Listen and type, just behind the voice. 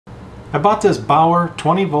I bought this Bauer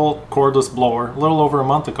 20 volt cordless blower a little over a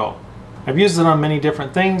month ago. I've used it on many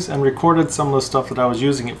different things and recorded some of the stuff that I was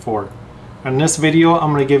using it for. In this video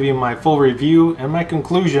I'm going to give you my full review and my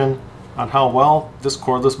conclusion on how well this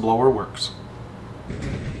cordless blower works.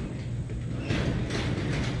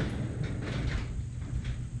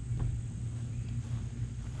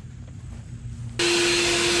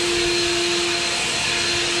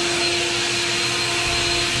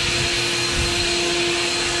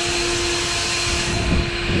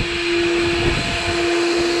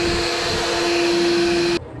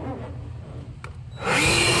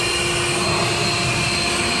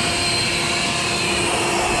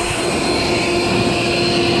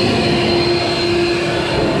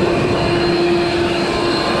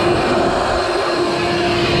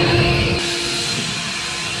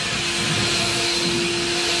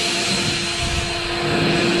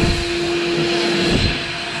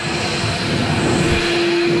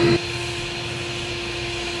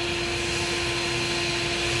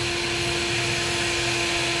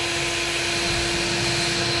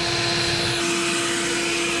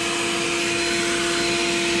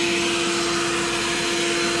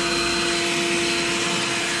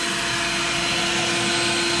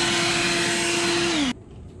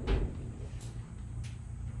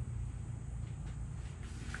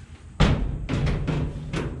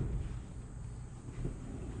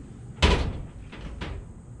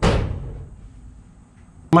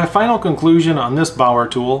 My final conclusion on this Bauer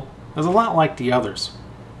tool is a lot like the others.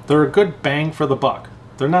 They're a good bang for the buck.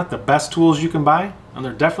 They're not the best tools you can buy, and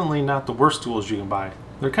they're definitely not the worst tools you can buy.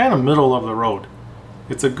 They're kind of middle of the road.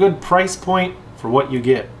 It's a good price point for what you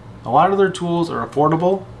get. A lot of their tools are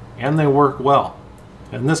affordable and they work well,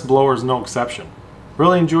 and this blower is no exception.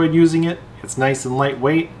 Really enjoyed using it. It's nice and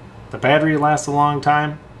lightweight. The battery lasts a long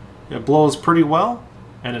time. It blows pretty well,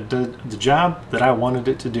 and it did the job that I wanted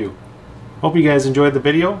it to do. Hope you guys enjoyed the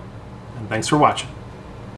video, and thanks for watching.